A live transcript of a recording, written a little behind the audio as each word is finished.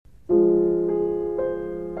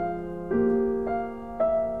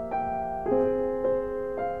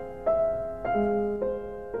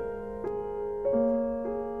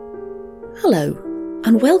Hello,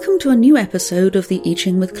 and welcome to a new episode of the I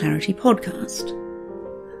Ching with Clarity podcast.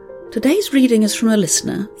 Today's reading is from a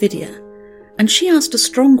listener, Vidya, and she asked a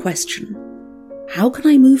strong question. How can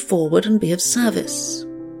I move forward and be of service?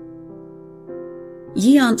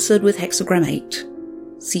 Yi answered with hexagram 8,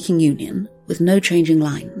 seeking union, with no changing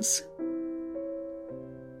lines.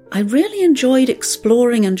 I really enjoyed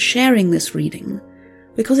exploring and sharing this reading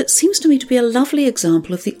because it seems to me to be a lovely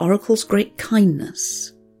example of the Oracle's great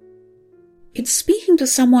kindness. It's speaking to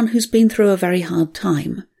someone who's been through a very hard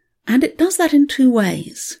time, and it does that in two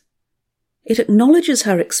ways. It acknowledges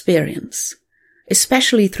her experience,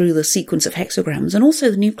 especially through the sequence of hexagrams and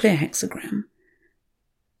also the nuclear hexagram.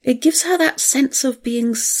 It gives her that sense of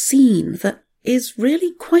being seen that is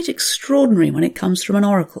really quite extraordinary when it comes from an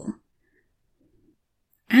oracle.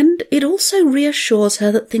 And it also reassures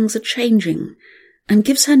her that things are changing and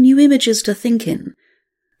gives her new images to think in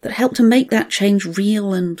that help to make that change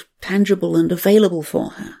real and tangible and available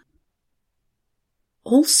for her.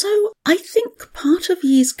 Also, I think part of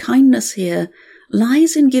Yi's kindness here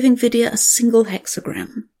lies in giving Vidya a single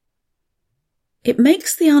hexagram. It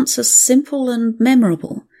makes the answer simple and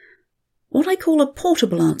memorable, what I call a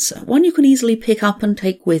portable answer, one you can easily pick up and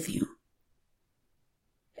take with you.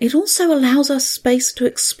 It also allows us space to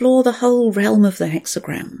explore the whole realm of the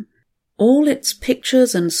hexagram, all its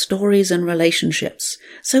pictures and stories and relationships,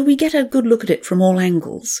 so we get a good look at it from all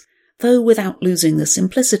angles, though without losing the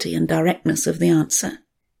simplicity and directness of the answer.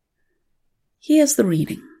 Here's the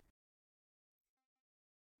reading.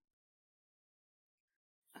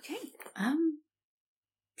 Okay,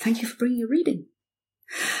 thank you for bringing your reading.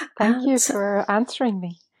 Thank you for answering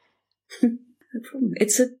me. No problem.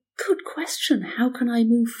 It's a good question. How can I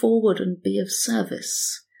move forward and be of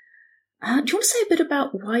service? Do you want to say a bit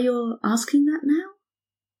about why you're asking that now?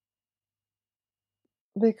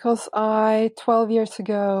 Because I, 12 years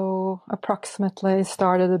ago, approximately,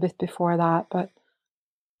 started a bit before that, but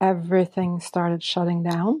everything started shutting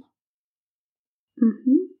down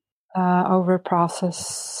over a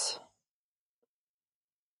process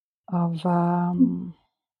of 4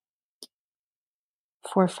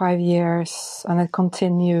 or 5 years, and it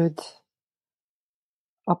continued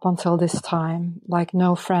up until this time. Like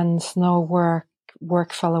no friends, no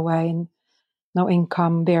work fell away, no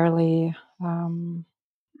income, barely,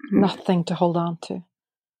 nothing to hold on to.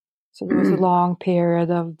 So there was a long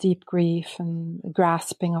period of deep grief and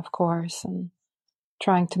grasping, of course, and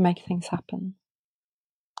trying to make things happen.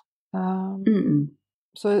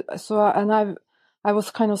 So, and I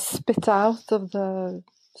was kind of spit out of the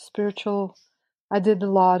spiritual. I did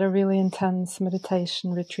a lot of really intense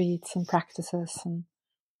meditation retreats and practices, and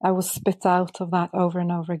I was spit out of that over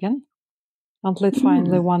and over again until it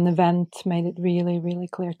finally one event made it really, really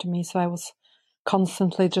clear to me. So I was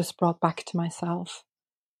constantly just brought back to myself.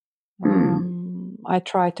 I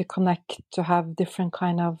tried to connect, to have different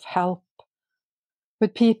kind of help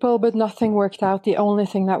with people, but nothing worked out. The only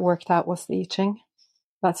thing that worked out was the I Ching.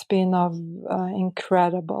 That's been of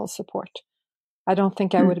incredible support. I don't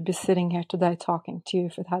think I would be sitting here today talking to you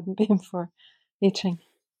if it hadn't been for I Ching.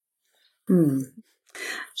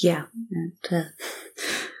 Yeah. And,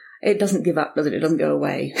 it doesn't give up, does it? It doesn't go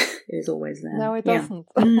away. It is always there. No, it doesn't.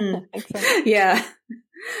 Exactly. Yeah.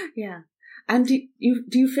 Yeah. And do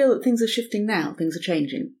you feel that things are shifting now? Things are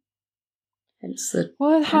changing?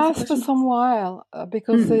 Well, it has for some while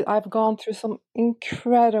because I've gone through some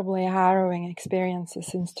incredibly harrowing experiences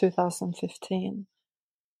since 2015.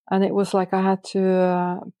 And it was like I had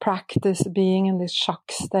to practice being in this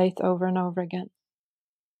shock state over and over again.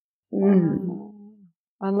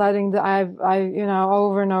 And letting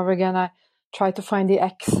over and over again, I tried to find the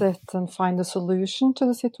exit and find the solution to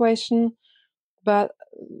the situation. But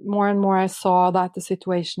more and more I saw that the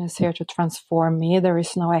situation is here to transform me. There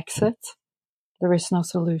is no exit. There is no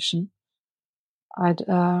solution.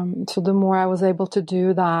 So the more I was able to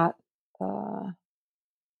do that,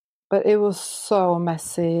 but it was so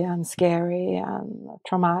messy and scary and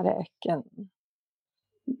traumatic and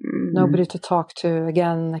nobody to talk to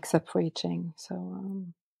again except for I Ching. So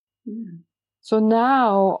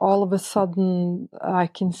now all of a sudden I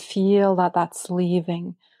can feel that that's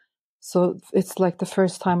leaving. So it's like the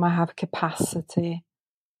first time I have capacity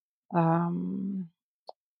to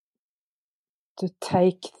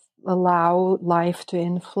allow life to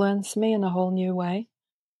influence me in a whole new way.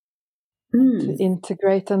 To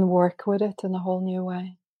integrate and work with it in a whole new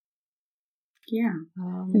way. Yeah.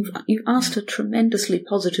 You've asked a tremendously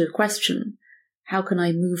positive question. How can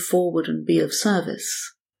I move forward and be of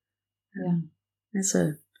service? That's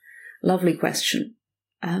a lovely question.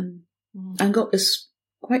 And got this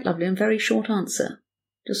quite lovely and very short answer.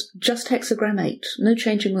 Just hexagram 8. No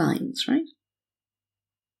changing lines, right?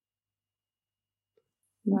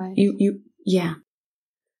 Right. Yeah.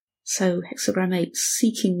 So hexagram 8,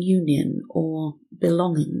 seeking union or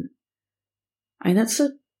belonging. And that's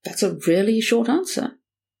a really short answer.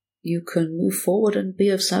 You can move forward and be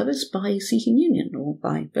of service by seeking union or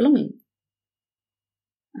by belonging.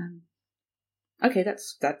 Okay,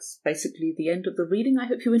 that's basically the end of the reading. I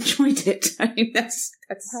hope you enjoyed it. I mean, that's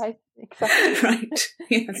right, exactly. Right.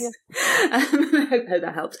 Yes. I hope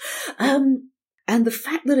that helped. And the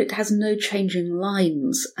fact that it has no changing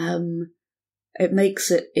lines, it makes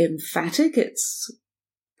it emphatic. It's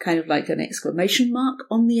kind of like an exclamation mark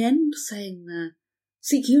on the end, saying,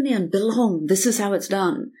 "Seek union, belong. This is how it's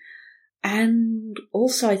done." And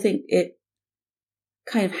also, I think it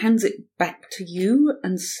kind of hands it back to you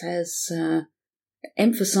and says.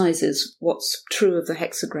 Emphasizes what's true of the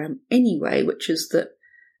hexagram anyway, which is that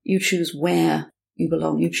you choose where you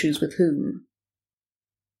belong, you choose with whom.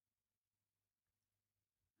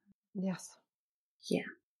 Yes. Yeah.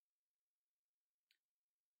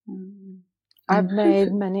 I've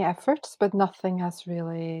made many efforts, but nothing has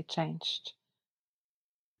really changed.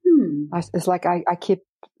 It's like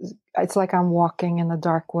it's like I'm walking in the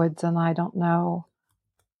dark woods and I don't know.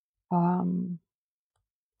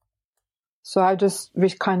 So I just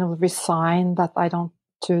kind of resign that I don't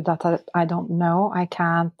know. I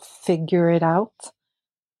can't figure it out.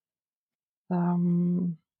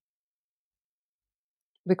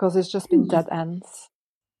 Because it's just been dead ends.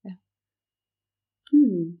 Yeah.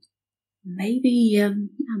 Maybe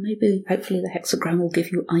hopefully the hexagram will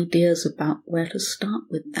give you ideas about where to start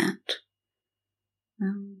with that.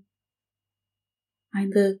 And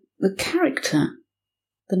the character,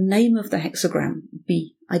 the name of the hexagram,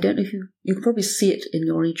 B, I don't know if you can probably see it in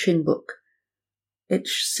your I Ching book. It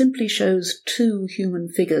simply shows two human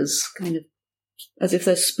figures, kind of as if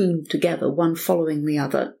they're spooned together, one following the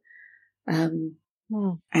other. And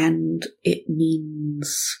it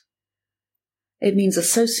means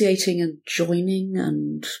associating and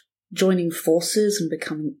joining forces and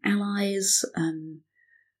becoming allies.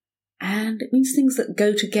 And it means things that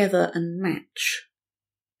go together and match.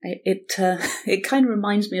 It kind of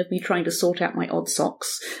reminds me of me trying to sort out my odd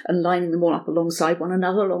socks and lining them all up alongside one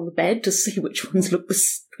another along the bed to see which ones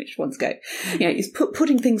which ones go. It's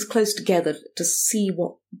putting things close together to see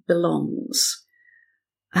what belongs.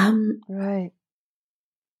 Right.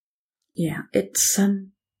 Yeah, it's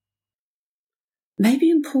maybe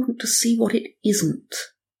important to see what it isn't.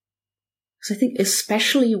 Because I think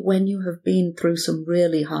especially when you have been through some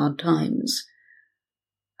really hard times,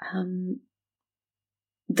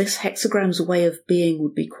 this hexagram's way of being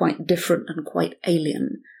would be quite different and quite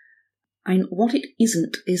alien. And what it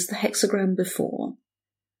isn't is the hexagram before,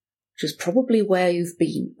 which is probably where you've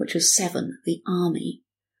been, which is 7, the army.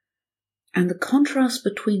 And the contrast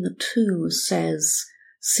between the two says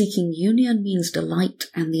seeking union means delight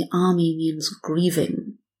and the army means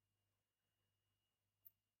grieving.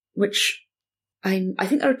 Which I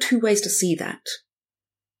think there are two ways to see that.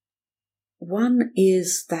 One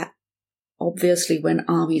is that obviously when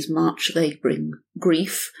armies march they bring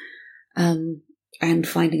grief, and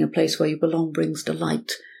finding a place where you belong brings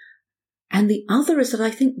delight. And the other is that I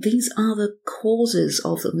think these are the causes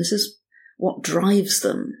of them. This is what drives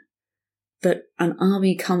them. That an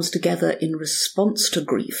army comes together in response to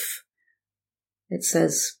grief. It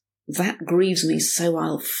says, that grieves me, so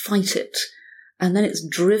I'll fight it. And then it's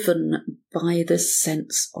driven by this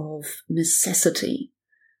sense of necessity.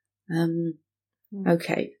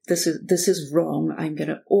 Okay, this is wrong. I'm going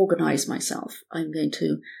to organize myself. I'm going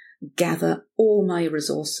to gather all my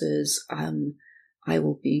resources. I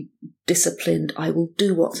will be disciplined. I will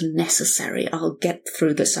do what's necessary. I'll get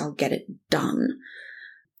through this. I'll get it done.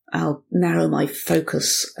 I'll narrow my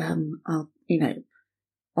focus.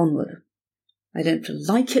 Onward. I don't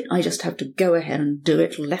like it. I just have to go ahead and do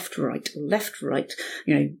it. Left, right.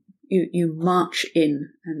 You march in.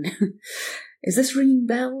 And is this ringing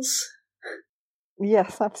bells?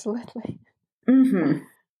 Yes, absolutely. Mm-hmm.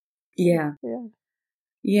 Yeah. Yeah.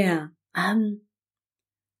 Yeah. And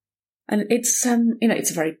it's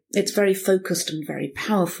it's very focused and very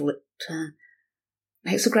powerful.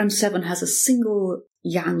 Hexagram 7 has a single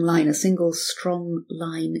yang line, a single strong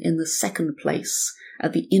line in the second place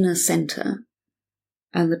at the inner center.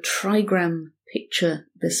 And the trigram picture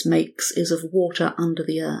this makes is of water under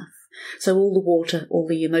the earth. So all the water, all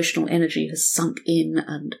the emotional energy has sunk in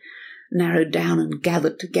and narrowed down and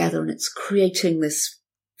gathered together, and it's creating this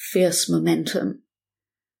fierce momentum.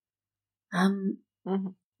 And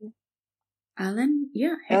then,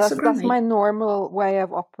 hexagram. That's my normal way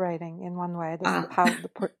of operating in one way. This is how the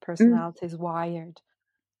personality is wired.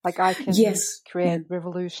 Like I can create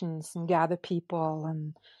revolutions and gather people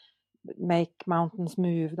and make mountains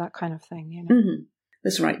move, that kind of thing, you know. Mm-hmm.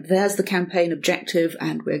 That's right. There's the campaign objective,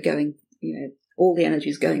 and we're going, all the energy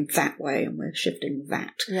is going that way, and we're shifting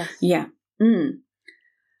that. Yes. Yeah.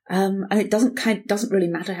 And it doesn't really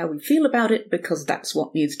matter how we feel about it, because that's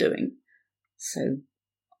what needs doing. So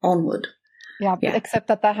onward. Yeah. Except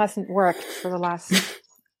that hasn't worked for the last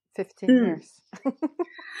 15 years.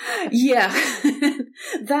 Yeah.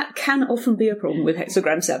 That can often be a problem with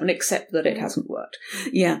Hexagram 7, except that it hasn't worked.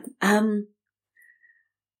 Yeah.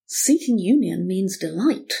 Seeking union means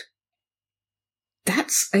delight.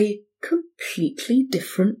 That's a completely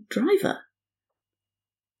different driver.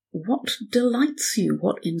 What delights you?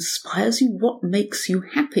 What inspires you? What makes you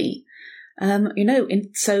happy? So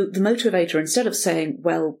the motivator, instead of saying,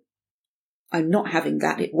 well, I'm not having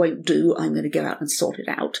that, it won't do, I'm going to go out and sort it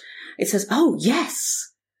out, it says, oh,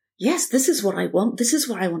 yes, this is what I want, this is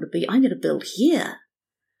where I want to be, I'm going to build here.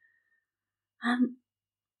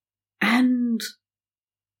 And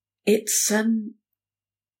it's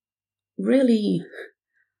really,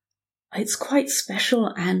 it's quite special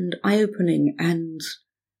and eye-opening and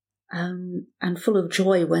full of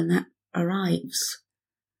joy when that arrives.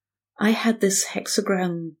 I had this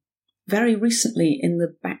hexagram very recently in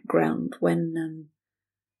the background when,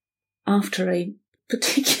 after a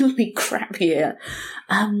particularly crap year,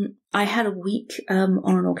 I had a week on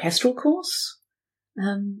an orchestral course,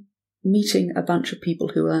 meeting a bunch of people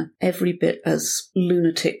who are every bit as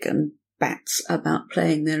lunatic and bats about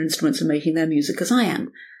playing their instruments and making their music as I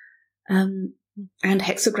am. And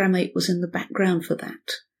Hexagram 8 was in the background for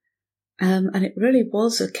that. And it really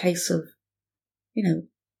was a case of,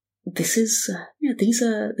 this is, these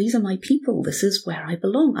are my people. This is where I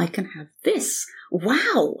belong. I can have this.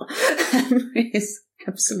 Wow. It's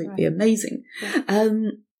absolutely amazing.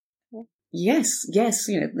 Yes.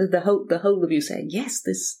 The whole of you saying, yes,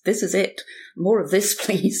 this is it. More of this,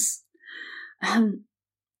 please. And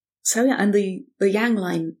the Yang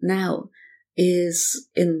line now is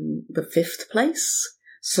in the 5th place,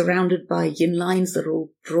 surrounded by yin lines that are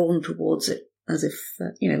all drawn towards it, as if,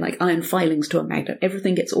 like iron filings to a magnet.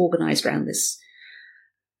 Everything gets organized around this.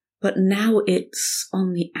 But now it's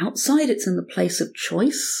on the outside, it's in the place of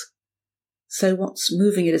choice. So what's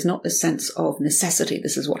moving it is not the sense of necessity,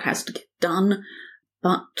 this is what has to get done,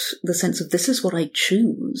 but the sense of this is what I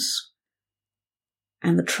choose.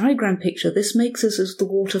 And the trigram picture, this makes us as the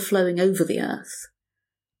water flowing over the earth,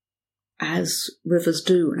 as rivers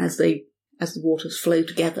do, and as the waters flow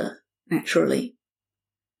together naturally.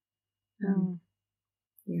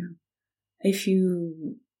 Yeah. If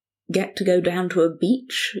you get to go down to a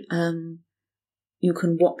beach, you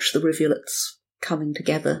can watch the rivulets coming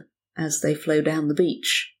together as they flow down the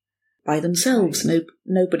beach by themselves. Right.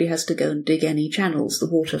 Nobody has to go and dig any channels. The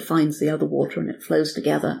water finds the other water and it flows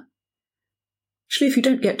together. Actually, if you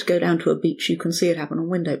don't get to go down to a beach, you can see it happen on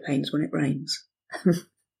window panes when it rains.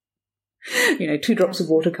 2 drops of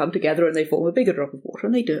water come together and they form a bigger drop of water,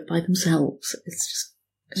 and they do it by themselves. It's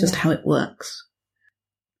just how it works.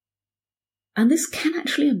 And this can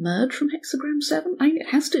actually emerge from Hexagram 7. I mean,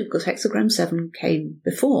 it has to, because Hexagram 7 came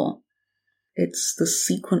before. It's the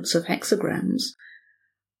sequence of hexagrams,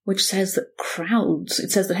 which says that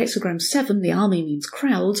it says that Hexagram 7, the army means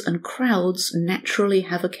crowds, and crowds naturally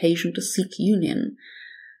have occasion to seek union.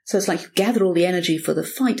 So it's like you gather all the energy for the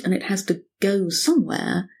fight, and it has to go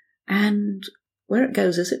somewhere, and where it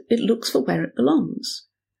goes is it looks for where it belongs.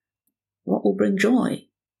 What will bring joy?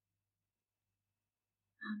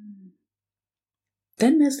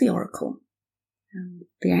 Then there's the oracle,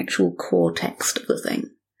 the actual core text of the thing.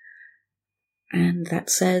 And that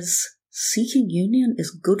says, seeking union is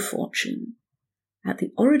good fortune. At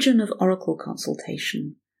the origin of oracle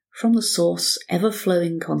consultation, from the source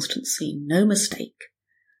ever-flowing constancy, no mistake.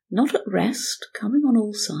 Not at rest, coming on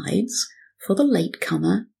all sides, for the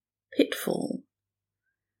latecomer, pitfall.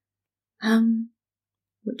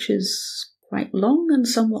 Which is quite long and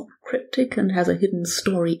somewhat cryptic and has a hidden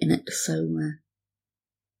story in it, so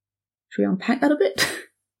should we unpack that a bit?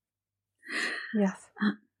 Yes.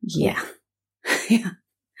 Yeah.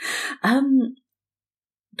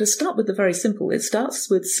 To start with the very simple, it starts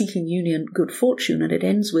with seeking union, good fortune, and it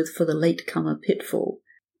ends with for the latecomer, pitfall.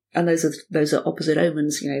 And those are opposite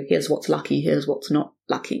omens. Here's what's lucky, here's what's not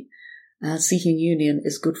lucky. Seeking union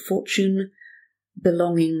is good fortune.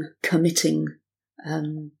 Belonging, committing,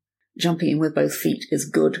 jumping in with both feet is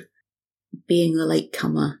good. Being the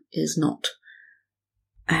latecomer is not.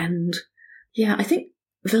 And I think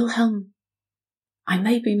Wilhelm, I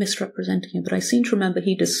may be misrepresenting him, but I seem to remember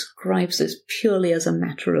he describes this purely as a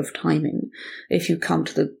matter of timing. If you come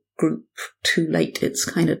to the group too late, it's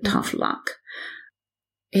kind of tough luck.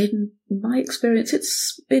 in my experience,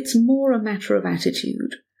 it's more a matter of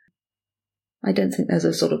attitude. I don't think there's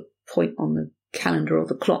a sort of point on the calendar or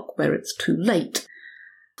the clock where it's too late.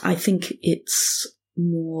 I think it's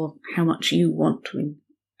more how much you want to,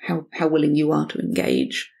 how willing you are to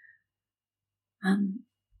engage.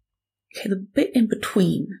 Okay, the bit in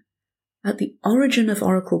between, at the origin of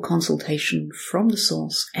oracle consultation, from the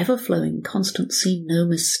source, ever-flowing constancy, no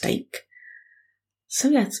mistake. So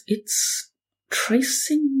yes, it's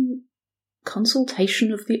tracing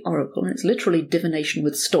consultation of the oracle, and it's literally divination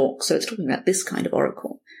with stalks, so it's talking about this kind of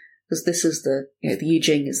oracle, because this is the I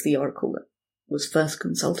Ching is the oracle that was first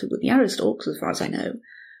consulted with the arrow stalks, as far as I know.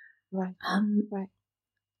 Right. Right.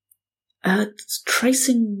 It's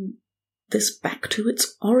tracing this back to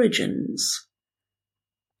its origins.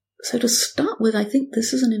 So to start with, I think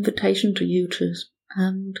this is an invitation to you to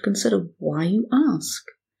consider why you ask.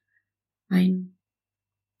 You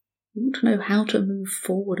want to know how to move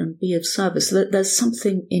forward and be of service. There's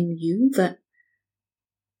something in you that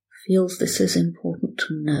feels this is important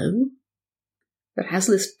to know, that has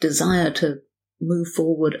this desire to move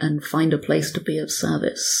forward and find a place to be of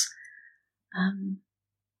service.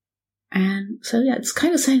 And so, yeah, it's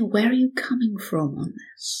kind of saying, where are you coming from on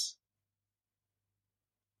this?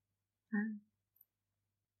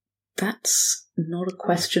 That's not a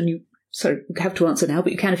question you have to answer now,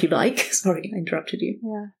 but you can if you like. Sorry, I interrupted you.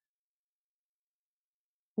 Yeah.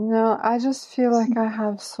 No, I just feel like I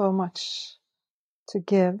have so much to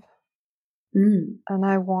give. And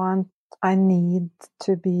I need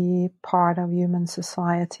to be part of human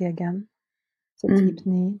society again. It's a deep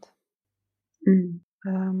need.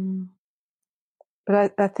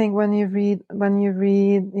 But I think when you read,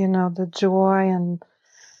 the joy and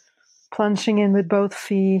plunging in with both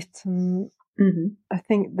feet, and I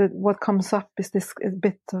think that what comes up is this a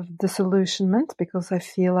bit of disillusionment, because I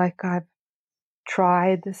feel like I've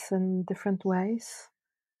tried this in different ways,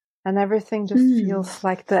 and everything just feels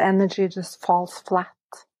like the energy just falls flat.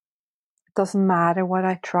 It doesn't matter what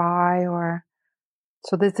I try,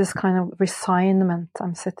 so there's this kind of resignment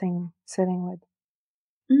I'm sitting with.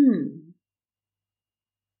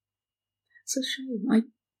 It's a shame.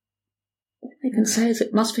 All I can say is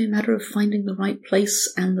it must be a matter of finding the right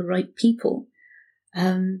place and the right people.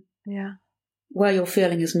 Where your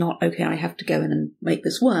feeling is not, okay, I have to go in and make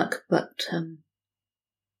this work, but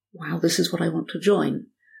wow, this is what I want to join.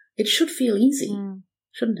 It should feel easy,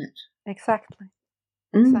 shouldn't it? Exactly.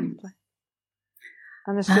 Exactly.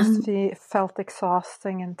 And it's just felt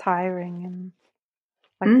exhausting and tiring, and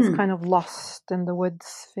like this kind of lost in the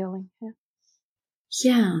woods feeling.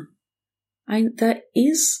 Yeah. There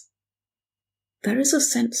is a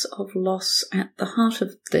sense of loss at the heart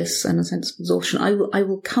of this, and a sense of exhaustion. I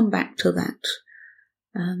will come back to that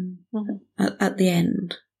at the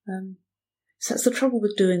end. So that's the trouble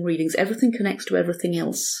with doing readings. Everything connects to everything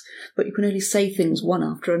else, but you can only say things one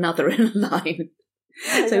after another in a line.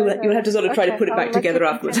 So you'll have to sort of try to put it back together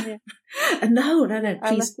afterwards. No,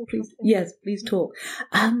 please talk.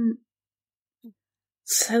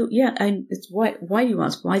 So yeah, and it's why you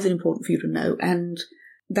ask, why is it important for you to know? And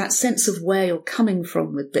that sense of where you're coming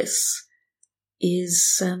from with this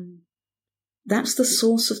is, that's the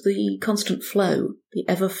source of the constant flow, the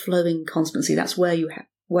ever-flowing constancy. That's where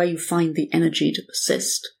you find the energy to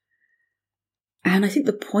persist. And I think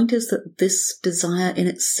the point is that this desire in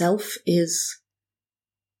itself is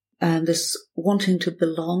this wanting to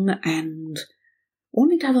belong and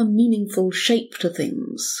wanting to have a meaningful shape to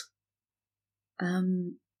things.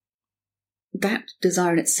 That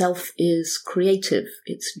desire in itself is creative,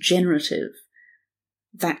 it's generative,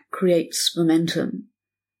 that creates momentum.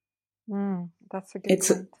 That's a good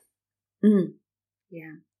point.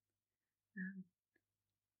 Yeah.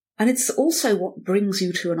 And it's also what brings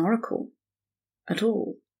you to an oracle at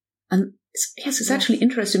all. And it's actually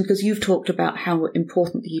interesting, because you've talked about how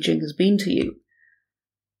important the I Ching has been to you.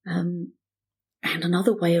 And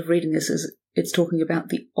another way of reading this is it's talking about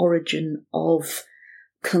the origin of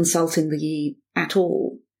consulting the Yi at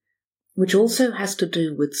all, which also has to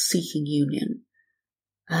do with seeking union.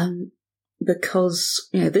 Because,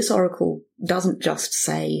 this oracle doesn't just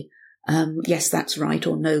say, yes, that's right,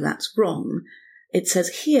 or no, that's wrong. It says,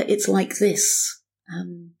 here, it's like this.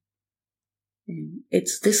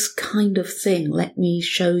 It's this kind of thing. Let me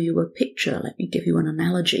show you a picture. Let me give you an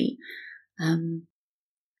analogy.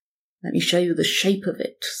 Let me show you the shape of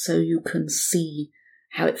it so you can see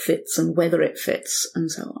how it fits and whether it fits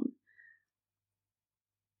and so on.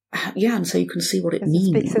 And so you can see what it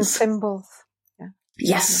means. It speaks in symbols. Yeah.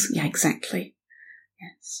 Yes, exactly.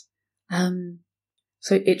 Yes.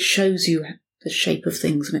 So it shows you the shape of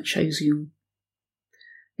things, and it shows you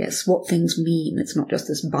Yes, what things mean. It's not just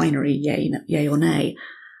this binary yay or nay.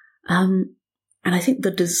 And I think the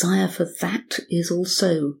desire for that is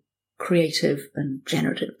also creative and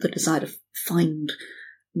generative, the desire to find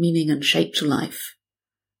meaning and shape to life.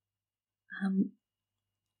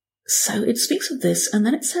 So it speaks of this, and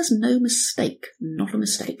then it says no mistake, not a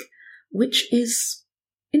mistake, which is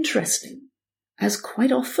interesting, as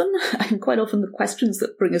quite often the questions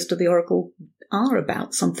that bring us to the oracle are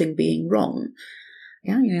about something being wrong.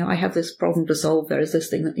 Yeah, I have this problem to solve, there is this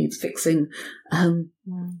thing that needs fixing,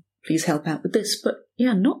 please help out with this. But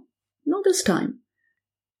yeah, not this time.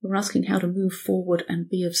 We're asking how to move forward and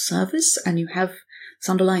be of service, and you have this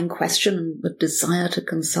underlying question and the desire to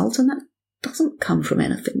consult, and that doesn't come from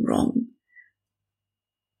anything wrong.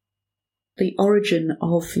 The origin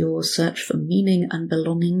of your search for meaning and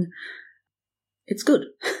belonging, it's good.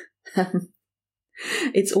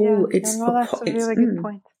 It's all, it's no, that's a really good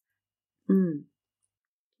point.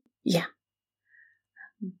 Yeah.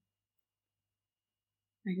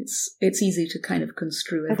 It's easy to kind of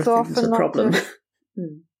construe everything as a problem.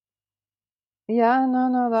 Yeah,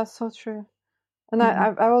 no, that's so true. And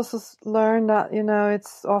I also learned that,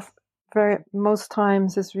 it's most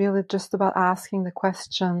times it's really just about asking the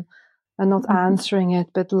question and not answering it,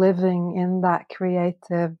 but living in that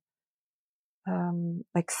creative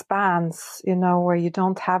expanse, where you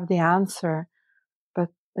don't have the answer, but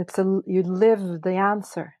you live the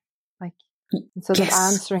answer. Like, instead of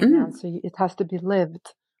answering the answer, it has to be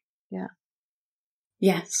lived. Yeah.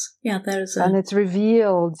 Yes. Yeah, and it's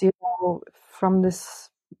revealed, from this,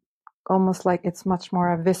 almost like it's much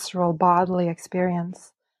more a visceral bodily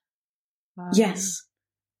experience. Yes.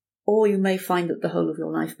 Or you may find that the whole of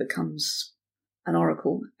your life becomes an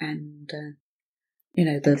oracle, and,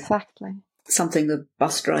 exactly. Something the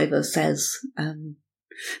bus driver says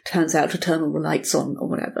turns out to turn all the lights on or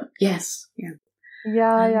whatever. Yes. Yeah.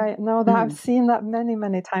 Yeah. No, I've seen that many,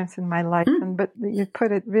 many times in my life, but you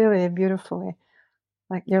put it really beautifully.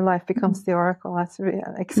 Like, your life becomes the oracle. That's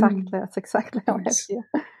exactly how I feel.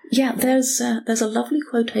 Yeah, there's a lovely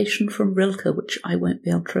quotation from Rilke, which I won't be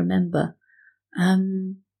able to remember.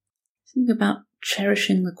 Something about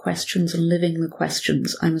cherishing the questions and living the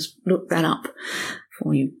questions. I must look that up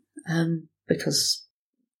for you, because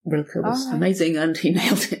Rilke was amazing and he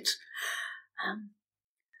nailed it.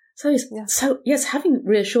 So yes, having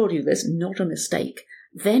reassured you this, not a mistake,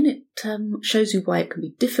 then it shows you why it can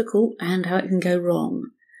be difficult and how it can go wrong.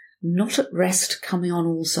 Not at rest, coming on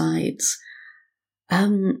all sides.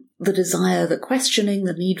 The desire, the questioning,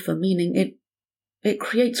 the need for meaning, it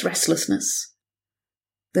creates restlessness.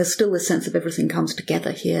 There's still this sense of everything comes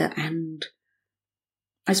together here, and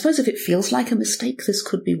I suppose if it feels like a mistake, this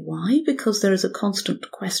could be why, because there is a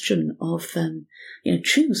constant question of,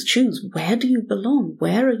 choose, where do you belong?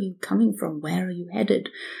 Where are you coming from? Where are you headed?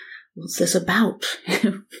 What's this about?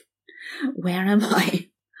 Where am I?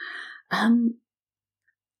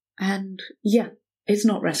 And yeah, it's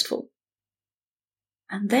not restful.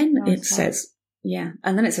 And then it says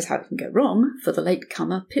how it can go wrong for the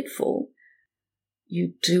latecomer pitfall.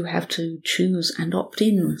 You do have to choose and opt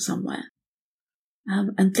in somewhere.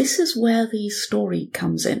 And this is where the story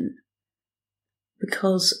comes in,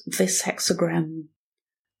 because this hexagram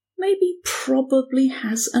probably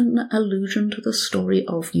has an allusion to the story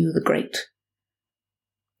of Yu the Great.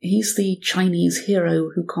 He's the Chinese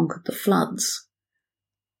hero who conquered the floods.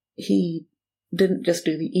 He didn't just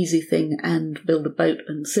do the easy thing and build a boat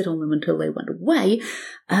and sit on them until they went away.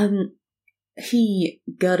 He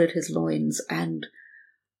girded his loins and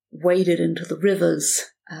waded into the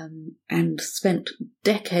rivers, and spent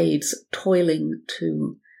decades toiling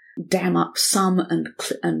to dam up some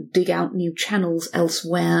and dig out new channels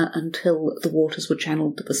elsewhere until the waters were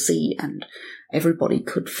channeled to the sea and everybody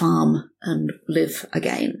could farm and live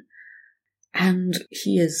again. And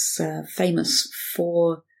he is famous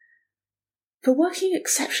for working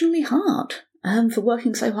exceptionally hard, for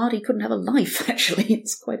working so hard he couldn't have a life, actually.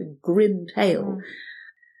 It's quite a grim tale.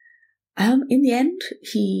 In the end,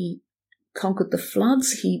 he conquered the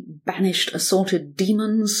floods, he banished assorted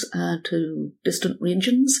demons to distant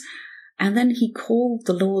regions, and then he called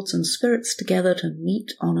the lords and spirits together to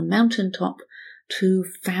meet on a mountaintop to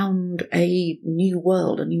found a new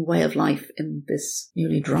world, a new way of life in this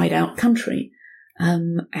newly dried out country.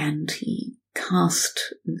 And he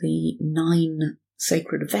cast the 9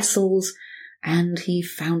 sacred vessels, and he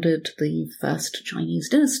founded the first Chinese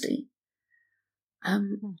dynasty.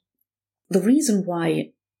 The reason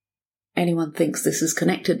why anyone thinks this is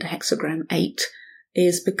connected to hexagram 8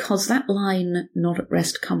 is because that line, not at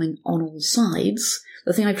rest, coming on all sides,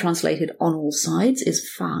 the thing I've translated on all sides is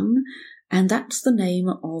Fang, and that's the name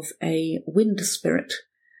of a wind spirit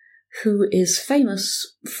who is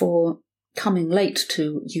famous for coming late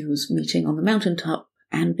to Yu's meeting on the mountaintop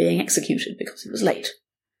and being executed because he was late.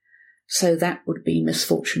 So that would be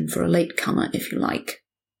misfortune for a latecomer, if you like.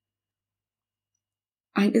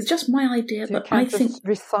 It's just my idea, So but I think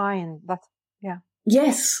resign. That's yeah.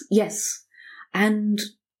 Yes. And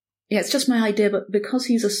yeah, it's just my idea, but because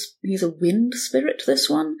he's a wind spirit, this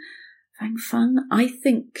one, Fang Feng, I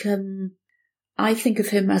think of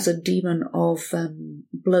him as a demon of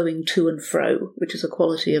blowing to and fro, which is a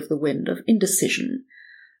quality of the wind, of indecision,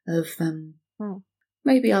 of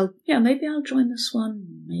maybe I'll join this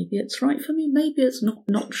one, maybe it's right for me, maybe it's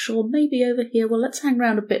not sure, maybe over here, well, let's hang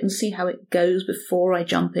around a bit and see how it goes before I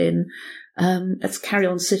jump in. Let's carry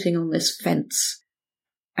on sitting on this fence.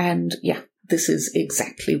 And yeah, this is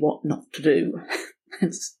exactly what not to do.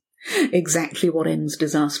 It's exactly what ends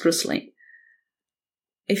disastrously.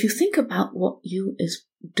 If you think about what Yu is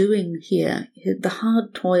doing here, the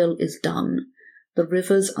hard toil is done. The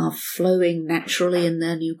rivers are flowing naturally in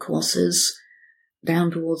their new courses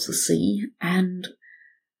down towards the sea, and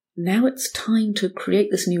now it's time to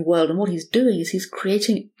create this new world. And what he's doing is he's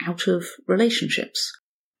creating out of relationships,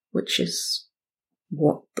 which is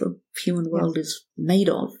what the human world is made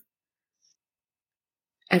of.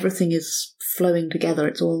 Everything is flowing together.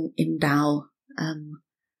 It's all in Tao.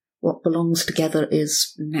 What belongs together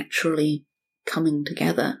is naturally coming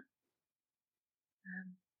together.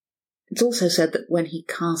 It's also said that when he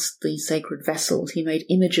cast the sacred vessels, he made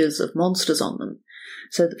images of monsters on them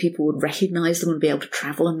so that people would recognize them and be able to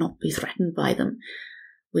travel and not be threatened by them,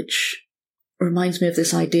 which reminds me of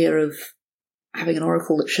this idea of having an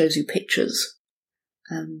oracle that shows you pictures,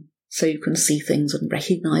 so you can see things and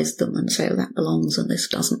recognize them and say, oh, that belongs and this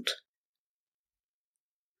doesn't.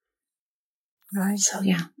 Right. So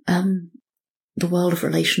yeah, the world of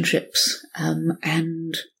relationships,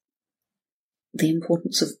 and the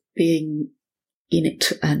importance of being in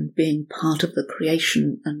it and being part of the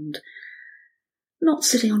creation and not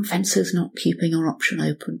sitting on fences, not keeping our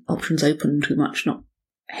options open too much, not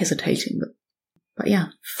hesitating, but yeah,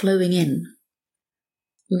 flowing in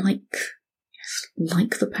like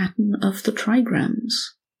the pattern of the trigrams.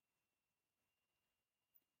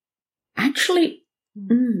 Actually,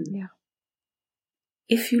 yeah.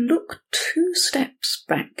 If you look 2 steps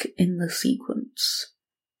back in the sequence,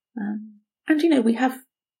 and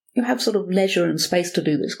you have sort of leisure and space to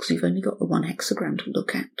do this because you've only got the 1 hexagram to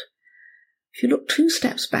look at. If you look 2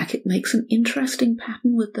 steps back, it makes an interesting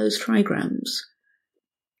pattern with those trigrams.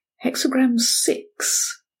 Hexagram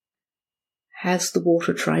 6 has the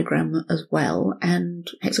water trigram as well,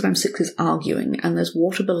 and hexagram 6 is arguing, and there's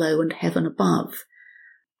water below and heaven above.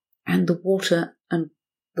 And the water and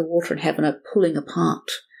heaven are pulling apart.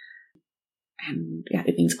 And yeah,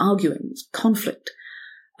 it means arguing, it's conflict.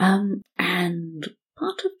 And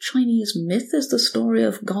part of Chinese myth is the story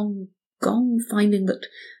of Gong finding that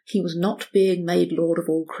he was not being made Lord of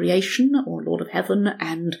all creation or Lord of heaven,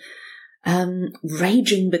 and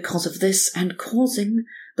raging because of this and causing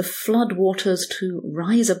the flood waters to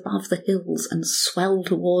rise above the hills and swell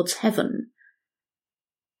towards heaven.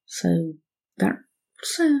 So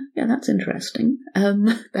that's interesting.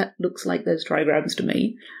 That looks like those trigrams to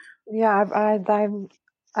me. Yeah,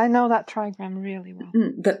 I know that trigram really well.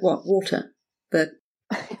 That what water?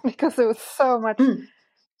 Because there was so much.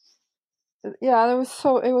 Yeah, it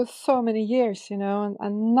was so many years,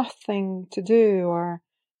 and nothing to do or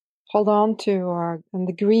hold on to, and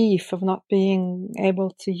the grief of not being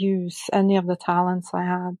able to use any of the talents I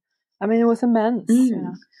had. I mean, it was immense.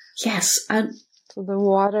 Yes, so the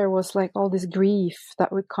water was like all this grief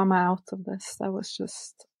that would come out of this. That was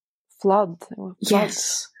just flood.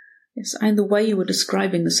 Yes, and the way you were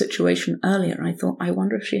describing the situation earlier, I thought, I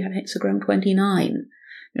wonder if she had hexagram 29,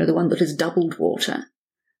 the one that is doubled water,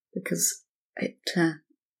 because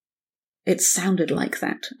it sounded like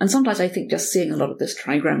that. And sometimes I think just seeing a lot of this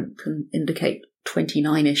trigram can indicate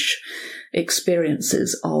 29-ish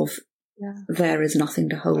experiences of there is nothing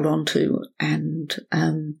to hold on to, and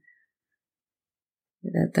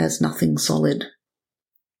there's nothing solid,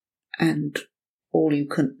 and all you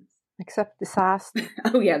can... Except disaster.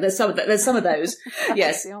 Oh yeah, there's some of those.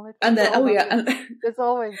 Yes, and then there's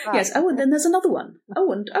always that. Yes. Oh, and then there's another one.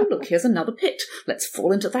 Oh, look, here's another pit. Let's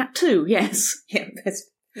fall into that too. Yes. Yeah.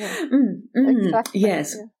 Exactly.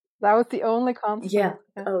 Yes. Yeah. That was the only constant. Yeah.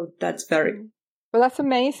 Oh, that's very. Well, that's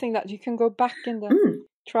amazing that you can go back in the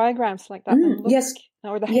trigrams like that and look, yes.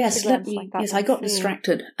 or the hexagrams like that. Yes, I got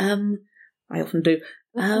distracted. I often do.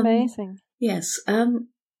 That's amazing. Yes.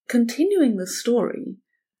 Continuing the story.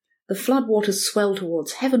 The floodwaters swell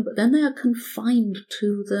towards heaven, but then they are confined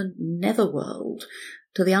to the netherworld,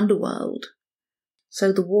 to the underworld.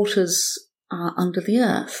 So the waters are under the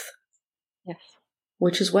earth. Yes.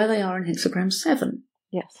 Which is where they are in hexagram 7.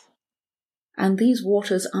 Yes. And these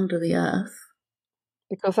waters under the earth.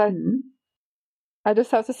 Because I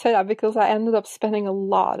just have to say that because I ended up spending a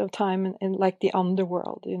lot of time in like the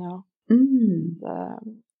underworld, you know.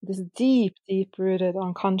 This deep, deep-rooted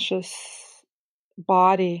unconscious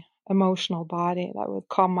body, emotional body that would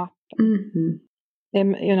come up. You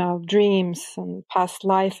know, dreams and past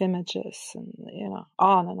life images and, you know,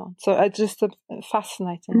 on and on. So it's just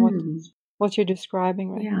fascinating what you're describing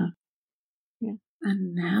right now. Yeah.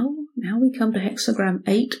 And now we come to hexagram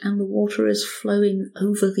 8 and the water is flowing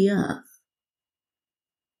over the earth.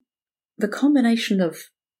 The combination of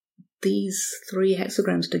these 3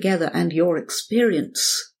 hexagrams together and your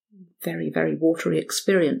experience, very, very watery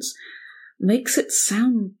experience, makes it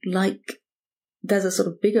sound like there's a sort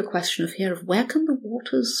of bigger question of where can the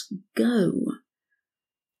waters go?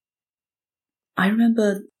 I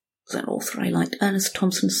remember that author I liked, Ernest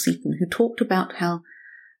Thompson Seton, who talked about how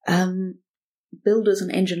builders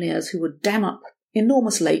and engineers who would dam up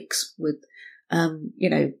enormous lakes with, you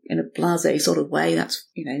know, in a blasé sort of way, that's,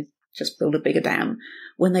 you know, just build a bigger dam.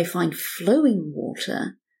 When they find flowing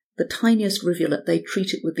water, the tiniest rivulet, they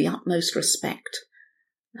treat it with the utmost respect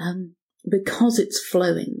because it's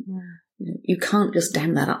flowing. You know, you can't just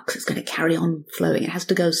dam that up because it's going to carry on flowing. It has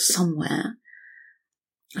to go somewhere.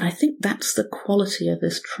 And I think that's the quality of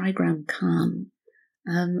this trigram Khan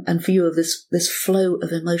and view of this flow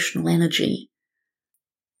of emotional energy.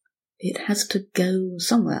 It has to go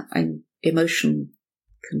somewhere. And emotion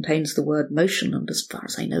contains the word motion, and as far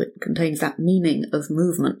as I know, it contains that meaning of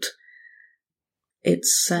movement.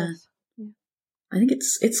 It's, I think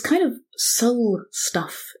it's kind of soul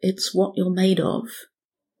stuff. It's what you're made of.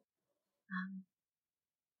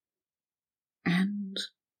 And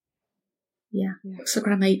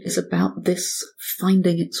hexagram 8 is about this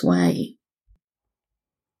finding its way.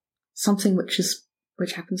 Something which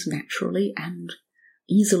happens naturally and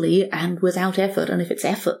easily and without effort. And if it's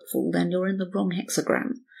effortful, then you're in the wrong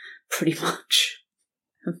hexagram, pretty much.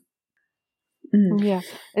 Yeah,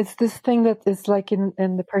 it's this thing that is like in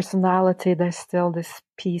the personality, there's still this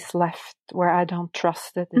piece left where I don't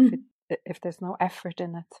trust it if there's no effort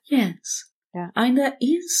in it. Yes. Yeah. And there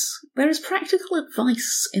is practical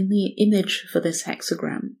advice in the image for this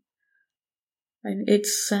hexagram. And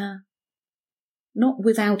it's not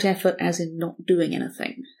without effort as in not doing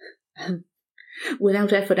anything.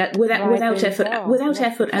 Without effort as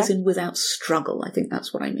in without struggle. I think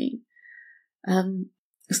that's what I mean.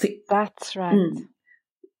 That's right.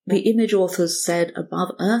 The image authors said,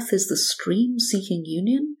 above earth is the stream seeking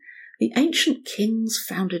union. The ancient kings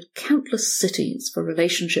founded countless cities for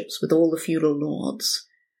relationships with all the feudal lords.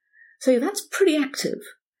 So that's pretty active.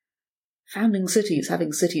 Founding cities,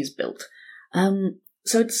 having cities built.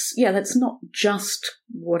 So that's not just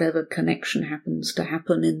whatever connection happens to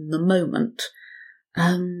happen in the moment.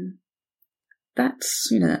 That's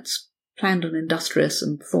planned and industrious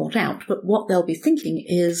and thought out. But what they'll be thinking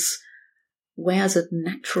is, where's a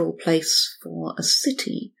natural place for a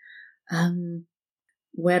city?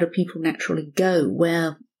 Where do people naturally go?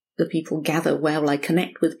 Where do people gather? Where will I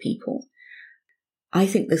connect with people? I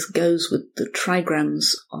think this goes with the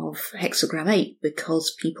trigrams of hexagram 8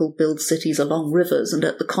 because people build cities along rivers and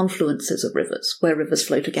at the confluences of rivers, where rivers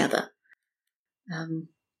flow together.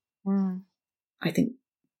 I think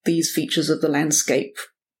these features of the landscape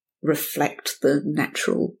reflect the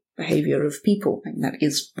natural behaviour of people, and that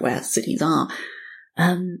is where cities are.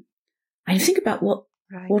 I think about what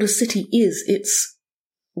a city is. It's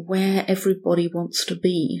where everybody wants to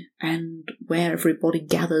be and where everybody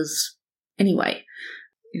gathers anyway.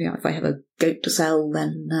 You know, if I have a goat to sell,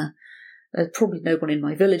 then probably no one in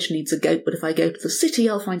my village needs a goat, but if I go to the city,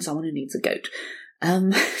 I'll find someone who needs a goat.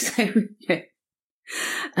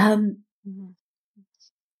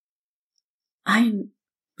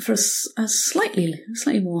 For a slightly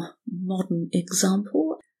more modern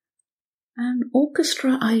example, an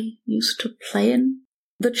orchestra I used to play in,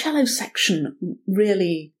 the cello section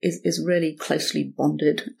really is really closely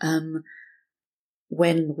bonded.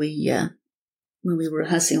 When we were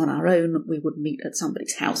rehearsing on our own, we would meet at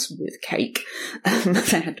somebody's house with cake.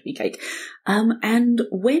 There had to be cake.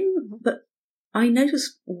 But I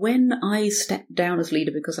noticed when I stepped down as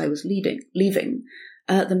leader because I was leaving,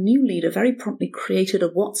 the new leader very promptly created a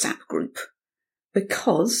WhatsApp group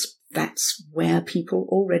because that's where people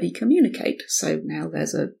already communicate. So now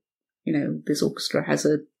there's this orchestra has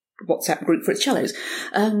a WhatsApp group for its cellos.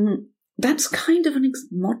 That's kind of a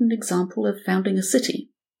modern example of founding a city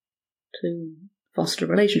to foster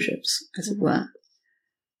relationships, as it were.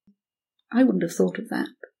 I wouldn't have thought of that.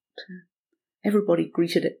 everybody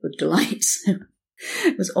greeted it with delight. So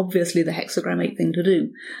it was obviously the Hexagram 8 thing to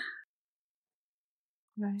do.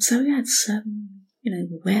 Right. So yeah, it's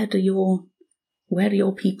where do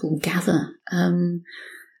your people gather?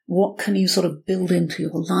 What can you sort of build into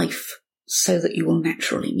your life so that you will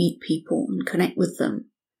naturally meet people and connect with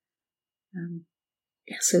them?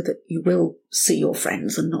 So that you will see your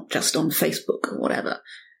friends and not just on Facebook or whatever.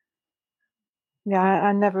 Yeah,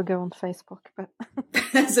 I never go on Facebook, but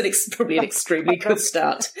that's probably an extremely good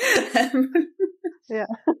start. Yeah.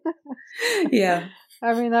 Yeah.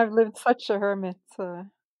 I mean, I've lived such a hermit. Yeah.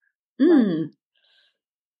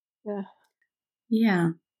 Yeah.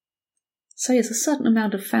 So it's a certain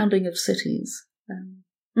amount of founding of cities. And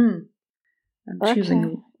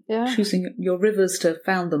choosing your rivers to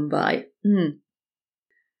found them by.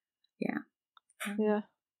 Yeah. Yeah.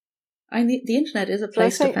 I mean, the internet is a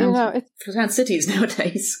place to found cities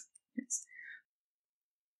nowadays. Yes.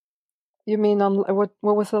 You mean on what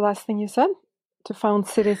was the last thing you said? To found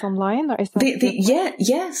cities online, or is that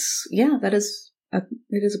that is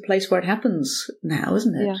it is a place where it happens now,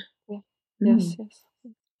 isn't it? Yeah. Yes.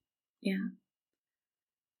 Yeah.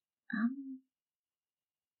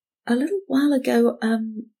 A little while ago,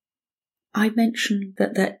 I mentioned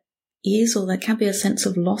that there is or there can be a sense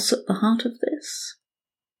of loss at the heart of this.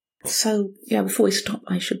 So, yeah, before we stop,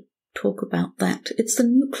 I should talk about that. It's the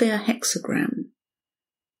nuclear hexagram.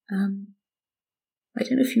 I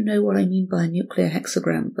don't know if you know what I mean by a nuclear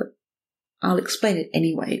hexagram, but I'll explain it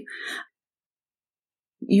anyway.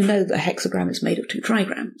 You know that a hexagram is made of 2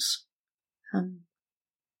 trigrams.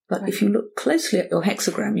 But if you look closely at your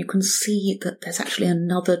hexagram, you can see that there's actually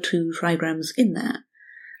another 2 trigrams in there.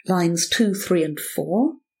 Lines 2, 3, and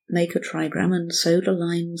 4 make a trigram, and so do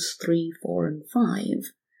lines 3, 4, and 5.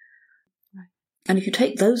 Right. And if you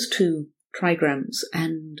take those 2 trigrams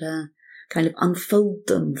and kind of unfold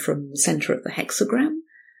them from the centre of the hexagram,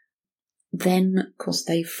 then, of course,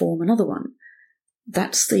 they form another one.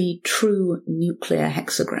 That's the true nuclear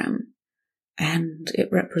hexagram. And it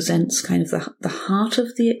represents kind of the heart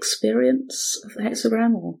of the experience of the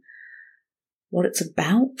hexagram, or what it's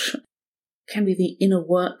about. It can be the inner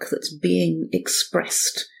work that's being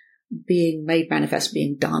expressed, being made manifest,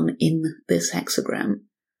 being done in this hexagram.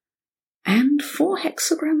 And for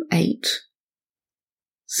hexagram 8,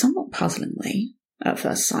 somewhat puzzlingly, at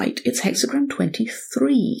first sight, it's hexagram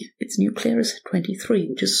 23. Its nuclear is 23,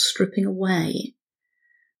 which is stripping away.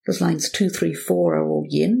 Because lines 2, 3, 4 are all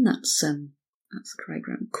yin, that's the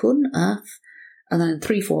trigram kun, earth, and then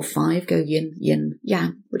 3, 4, 5 go yin, yin,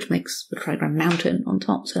 yang, which makes the trigram mountain on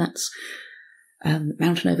top, so that's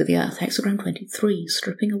mountain over the earth, hexagram 23,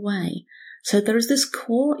 stripping away. So there is this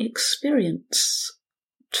core experience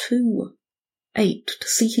to 8, to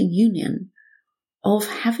seeking union, of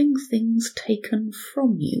having things taken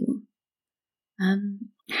from you,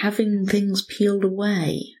 having things peeled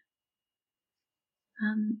away.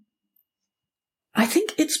 I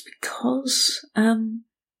think it's because in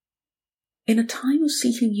a time of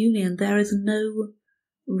seeking union, there is no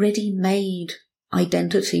ready-made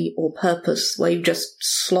identity or purpose where you just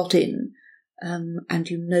slot in and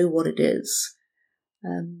you know what it is.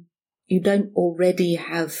 You don't already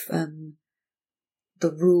have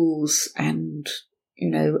the rules and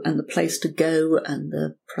and the place to go and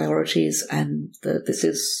the priorities and this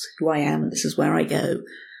is who I am and this is where I go.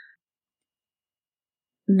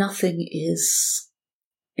 Nothing is,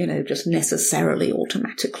 just necessarily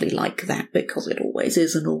automatically like that, because it always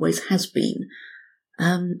is and always has been.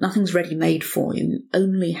 Nothing's ready-made for you. You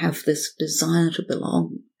only have this desire to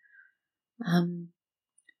belong.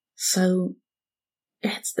 So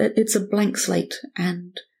it's a blank slate,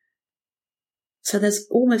 and so there's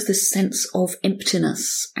almost this sense of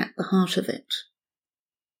emptiness at the heart of it.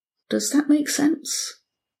 Does that make sense?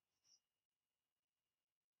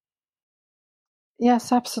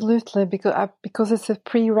 Yes, absolutely, because it's a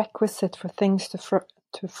prerequisite for things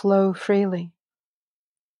to flow freely.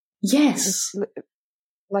 Yes.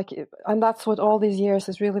 And that's what all these years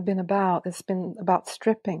has really been about. It's been about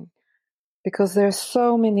stripping, because there's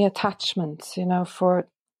so many attachments, for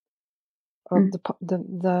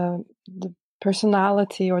the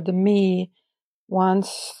personality or the me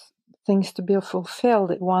wants things to be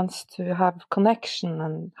fulfilled. It wants to have connection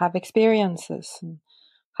and have experiences and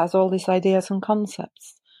has all these ideas and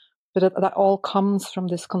concepts. But that all comes from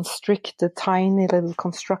this constricted, tiny little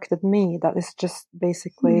constructed me that is just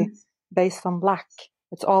basically based on lack.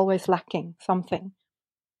 It's always lacking something.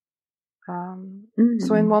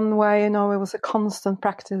 So in one way, it was a constant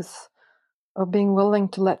practice of being willing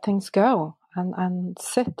to let things go and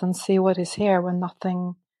sit and see what is here when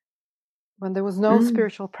there was no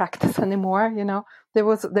spiritual practice anymore, there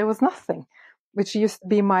was nothing. which used to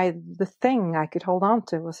be the thing I could hold on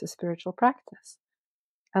to, was a spiritual practice.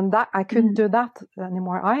 And that I couldn't do that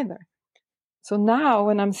anymore either. So now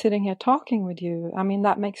when I'm sitting here talking with you, I mean,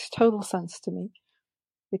 that makes total sense to me,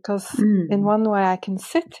 because in one way I can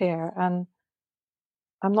sit here and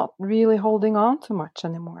I'm not really holding on to much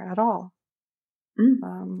anymore at all.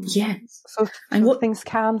 Yes. So and things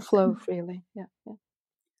can flow freely. Yeah.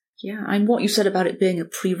 Yeah, and what you said about it being a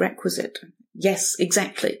prerequisite. Yes,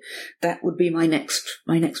 exactly. That would be my next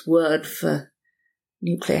word for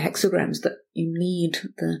nuclear hexagrams, that you need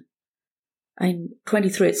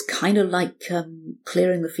 23, it's kind of like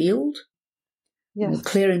clearing the field. Yes.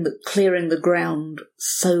 Clearing the ground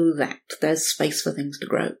so that there's space for things to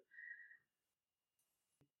grow.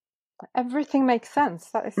 Everything makes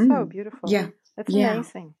sense. That is so beautiful. Yeah. It's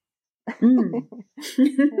amazing.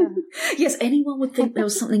 Yes, anyone would think there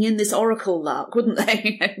was something in this oracle, Lark, wouldn't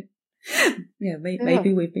they?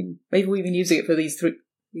 Maybe we've been using it for these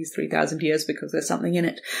 3,000 years because there's something in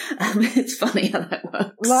it. It's funny how that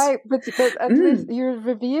works. Right, but at least you're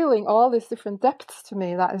revealing all these different depths to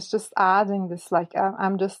me. That is just adding this, like,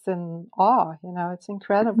 I'm just in awe. It's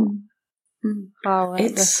incredible how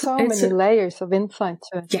there's so many layers of insight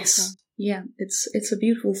to it. Yes. Yeah, it's a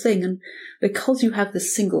beautiful thing, and because you have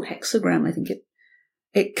this single hexagram, I think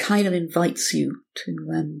it kind of invites you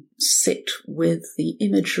to sit with the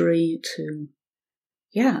imagery.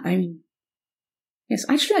 Yes,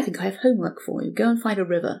 actually, I think I have homework for you. Go and find a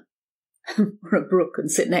river or a brook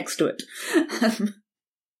and sit next to it,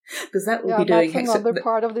 because that will be doing. That's another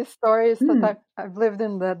part of this story is that I've lived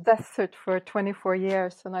in the desert for 24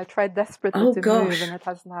 years, and I tried desperately to move, and it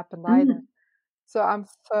hasn't happened either. So I'm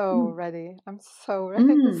so ready. I'm so ready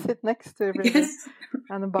to sit next to a river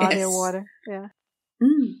and a body of water. Yeah.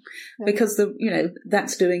 Because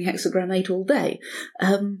that's doing hexagram 8 all day.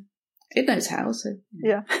 It knows how. So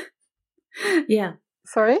yeah. Yeah.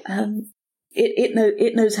 Sorry.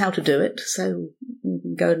 It knows how to do it. So you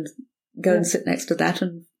can go and sit next to that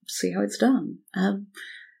and see how it's done. I'm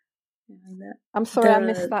sorry, I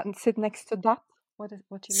missed that. And sit next to that. What do you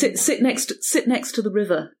mean? Sit next to the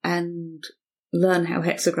river and learn how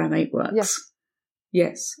hexagram 8 works. Yes.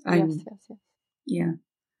 Yes. Yeah.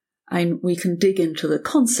 We can dig into the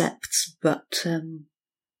concepts, but and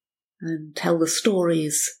tell the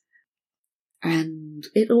stories, and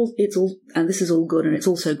and this is all good, and it's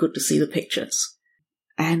also good to see the pictures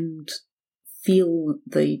and feel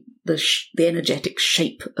the energetic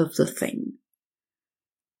shape of the thing.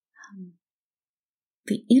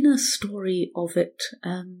 The inner story of it.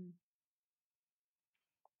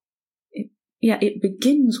 It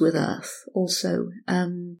begins with Earth also,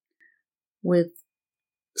 with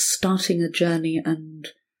starting a journey and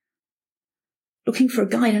looking for a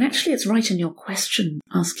guide. And actually it's right in your question,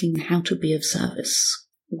 asking how to be of service.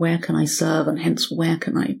 Where can I serve, and hence where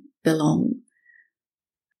can I belong?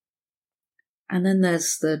 And then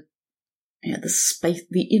there's the space,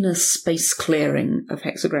 the inner space clearing of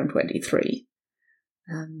hexagram 23.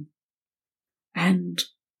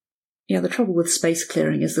 The trouble with space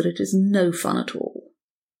clearing is that it is no fun at all.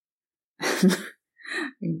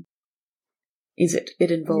 Is it?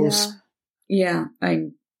 It involves,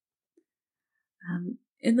 in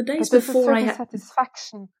the days before I had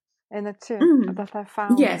satisfaction in it too that I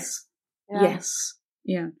found. Yes.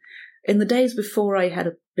 In the days before I had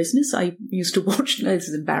a business, I used to watch. No, this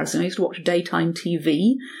is embarrassing. I used to watch daytime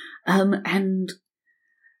TV, and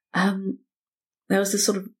there was this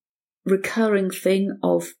sort of recurring thing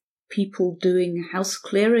of people doing house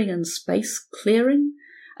clearing and space clearing.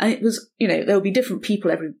 And it was, there would be different people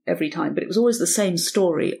every time, but it was always the same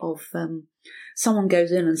story of someone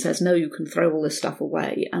goes in and says, no, you can throw all this stuff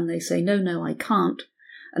away. And they say, no, I can't.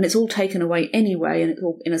 And it's all taken away anyway, and it's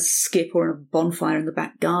all in a skip or in a bonfire in the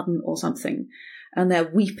back garden or something. And they're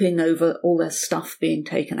weeping over all their stuff being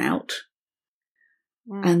taken out.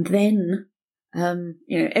 And then,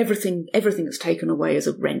 everything that's taken away is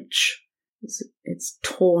a wrench. It's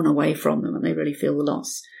torn away from them, and they really feel the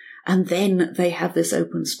loss. And then they have this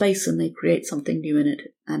open space and they create something new in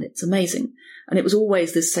it, and it's amazing. And it was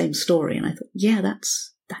always this same story, and I thought,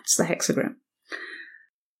 that's the hexagram.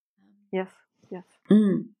 Yes.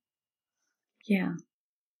 Yeah.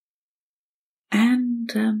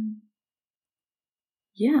 And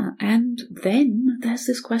and then there's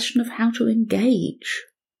this question of how to engage,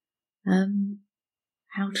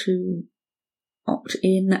 how to opt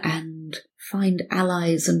in and find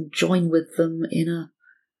allies and join with them in a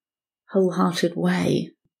wholehearted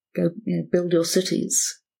way. Go, build your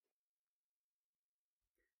cities.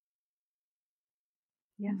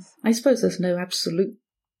 Yes. I suppose there's no absolute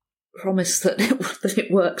promise that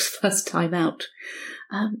it works first time out.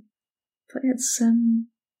 But it's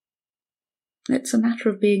a matter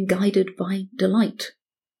of being guided by delight.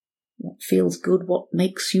 What feels good, what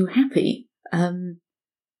makes you happy, and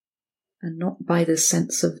not by this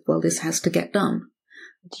sense of, well, this has to get done.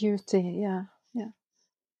 Duty, yeah.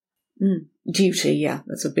 Duty, yeah,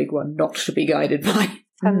 that's a big one, not to be guided by.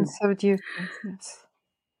 Sense of duty, yes.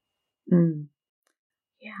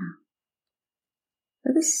 Yeah.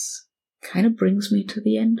 So this kind of brings me to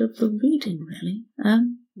the end of the reading, really.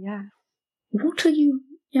 Yeah. What are you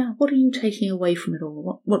taking away from it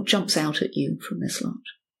all? What jumps out at you from this lot?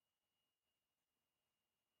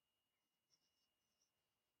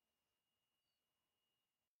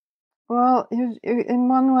 Well, in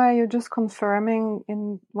one way, you're just confirming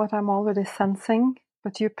in what I'm already sensing,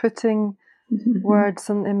 but you're putting words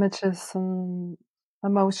and images and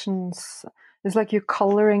emotions. It's like you're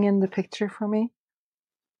coloring in the picture for me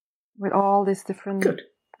with all these different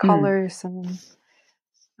colors and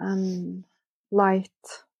light.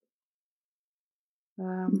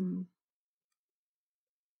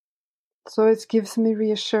 So it gives me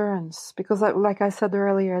reassurance because, like I said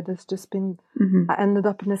earlier, there's just been, I ended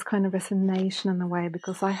up in this kind of resignation in a way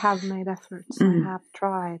because I have made efforts, I have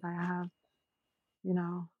tried, I have,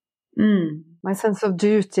 my sense of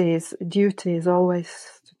duty is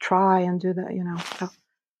always to try and do that, so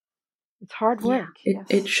it's hard work. Yeah,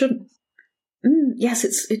 it shouldn't. Yes,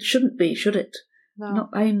 it shouldn't be, should it? No.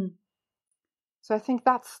 So I think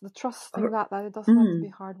that's the trusting that it doesn't have to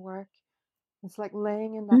be hard work. It's like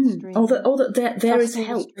laying in that stream. That there is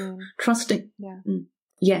help. Trusting. Yeah.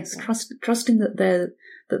 Yes, yeah. Trusting that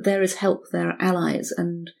there is help, there are allies,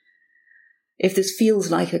 and if this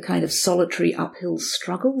feels like a kind of solitary uphill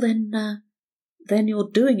struggle, then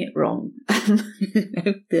you're doing it wrong.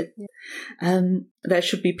 There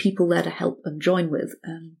should be people there to help and join with.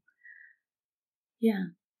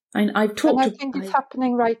 I've talked. And I think it's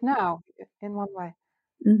happening right now in one way.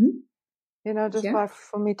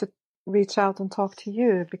 For me to reach out and talk to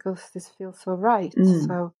you because this feels so right.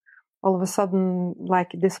 So all of a sudden,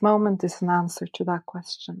 like this moment is an answer to that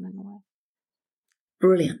question in a way.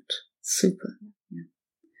 Brilliant. Super. Yeah.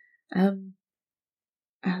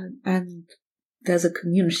 And there's a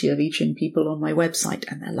community of I Ching people on my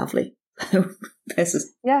website and they're lovely. Yes,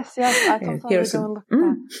 I thought I would go and look at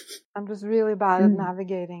that. I'm just really bad at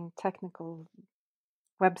navigating technical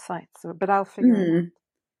websites, but I'll figure it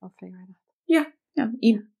out. Yeah.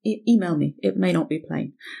 Email me. It may not be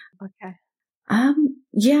plain. Okay. I've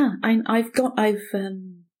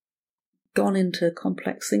gone into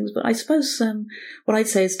complex things, but I suppose what I'd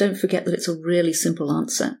say is don't forget that it's a really simple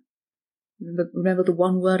answer. Remember the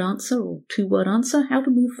one-word answer or two-word answer? How to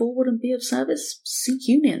move forward and be of service? Seek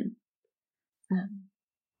union.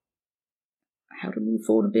 How to move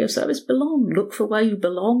forward and be of service? Belong. Look for where you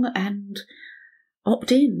belong and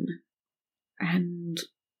opt in. And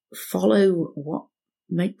follow what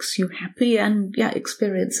makes you happy and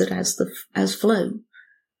experience it as flow.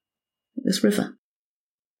 This river.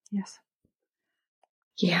 Yes.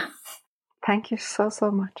 Yeah. Thank you so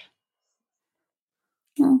much.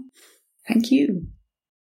 Oh, thank you.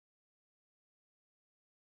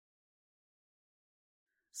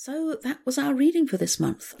 So that was our reading for this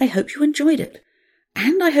month. I hope you enjoyed it.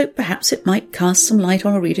 And I hope perhaps it might cast some light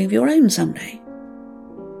on a reading of your own someday.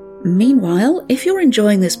 Meanwhile, if you're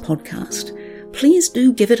enjoying this podcast, please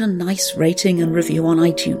do give it a nice rating and review on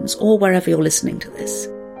iTunes or wherever you're listening to this.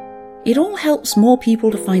 It all helps more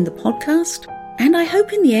people to find the podcast, and I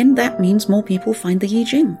hope in the end that means more people find the I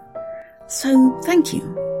Ching. So thank you,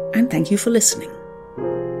 and thank you for listening.